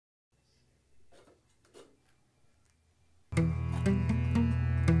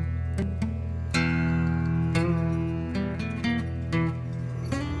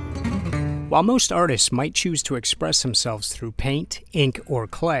While most artists might choose to express themselves through paint, ink, or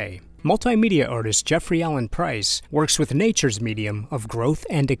clay, multimedia artist Jeffrey Allen Price works with nature's medium of growth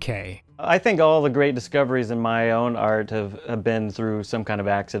and decay. I think all the great discoveries in my own art have been through some kind of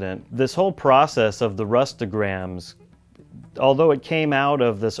accident. This whole process of the Rustograms, although it came out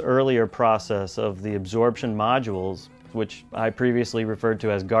of this earlier process of the absorption modules, which I previously referred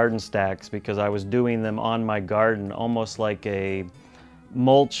to as garden stacks because I was doing them on my garden almost like a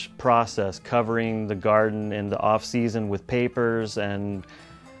mulch process, covering the garden in the off-season with papers and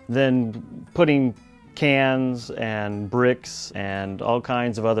then putting cans and bricks and all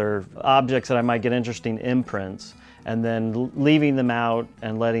kinds of other objects that I might get interesting imprints, and then leaving them out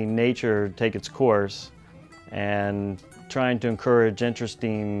and letting nature take its course and trying to encourage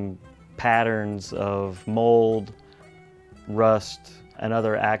interesting patterns of mold, rust, and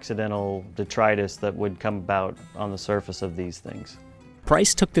other accidental detritus that would come about on the surface of these things.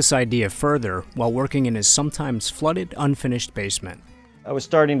 Price took this idea further while working in his sometimes flooded, unfinished basement. I was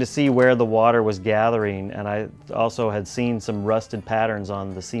starting to see where the water was gathering, and I also had seen some rusted patterns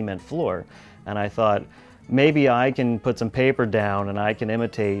on the cement floor. And I thought, maybe I can put some paper down and I can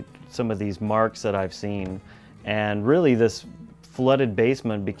imitate some of these marks that I've seen. And really this flooded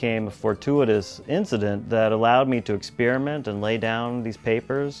basement became a fortuitous incident that allowed me to experiment and lay down these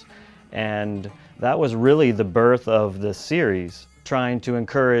papers. And that was really the birth of this series, trying to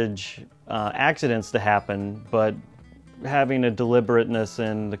encourage accidents to happen, but having a deliberateness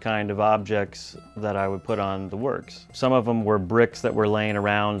in the kind of objects that I would put on the works. Some of them were bricks that were laying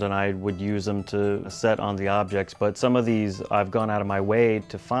around and I would use them to set on the objects, but some of these I've gone out of my way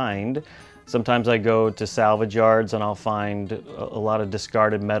to find. Sometimes I go to salvage yards and I'll find a lot of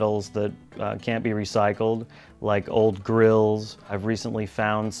discarded metals that can't be recycled, like old grills. I've recently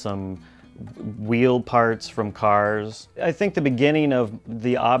found some wheel parts from cars. I think the beginning of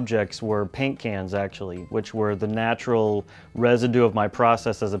the objects were paint cans, actually, which were the natural residue of my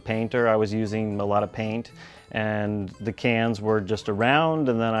process as a painter. I was using a lot of paint, and the cans were just around,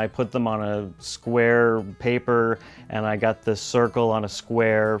 and then I put them on a square paper, and I got this circle on a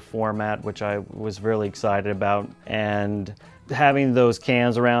square format, which I was really excited about. And having those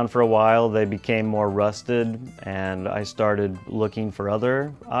cans around for a while, they became more rusted, and I started looking for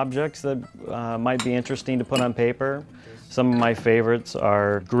other objects that might be interesting to put on paper. Some of my favorites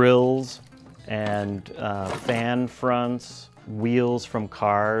are grills and fan fronts, wheels from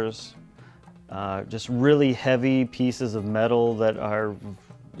cars, just really heavy pieces of metal that are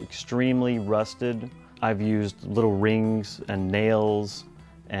extremely rusted. I've used little rings and nails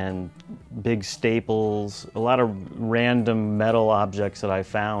and big staples, a lot of random metal objects that I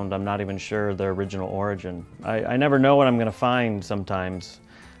found. I'm not even sure their original origin. I never know what I'm gonna find sometimes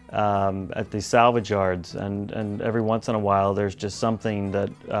at these salvage yards, and every once in a while there's just something that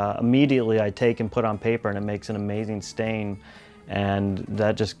immediately I take and put on paper, and it makes an amazing stain, and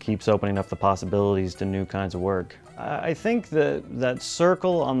that just keeps opening up the possibilities to new kinds of work. I think that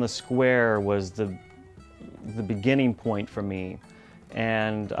circle on the square was the beginning point for me.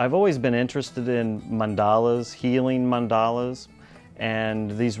 And I've always been interested in mandalas, healing mandalas,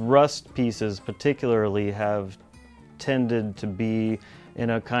 and these rust pieces particularly have tended to be in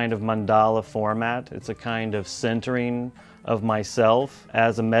a kind of mandala format. It's a kind of centering of myself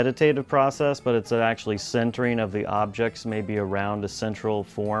as a meditative process, but it's actually centering of the objects maybe around a central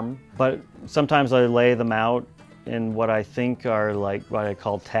form. But sometimes I lay them out in what I think are like what I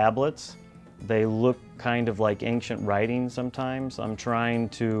call tablets. They look kind of like ancient writing sometimes. I'm trying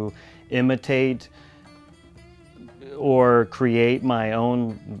to imitate or create my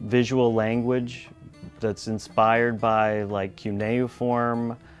own visual language that's inspired by like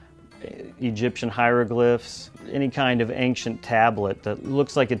cuneiform, Egyptian hieroglyphs, any kind of ancient tablet that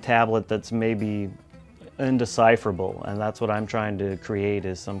looks like a tablet that's maybe indecipherable. And that's what I'm trying to create,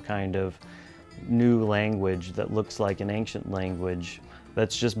 is some kind of new language that looks like an ancient language,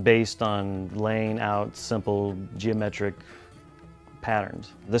 that's just based on laying out simple geometric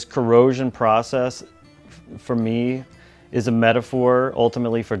patterns. This corrosion process, for me, is a metaphor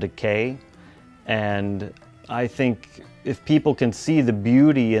ultimately for decay. And I think if people can see the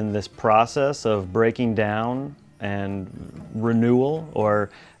beauty in this process of breaking down and renewal, or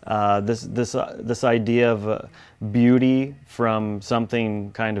this idea of beauty from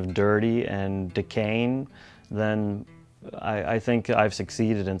something kind of dirty and decaying, then I think I've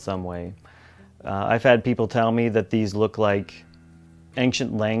succeeded in some way. I've had people tell me that these look like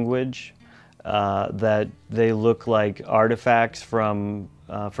ancient language, that they look like artifacts from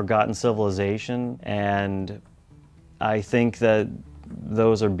forgotten civilization, and I think that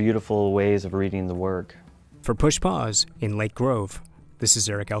those are beautiful ways of reading the work. For Push Pause in Lake Grove, This is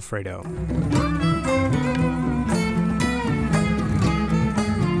Eric Alfredo.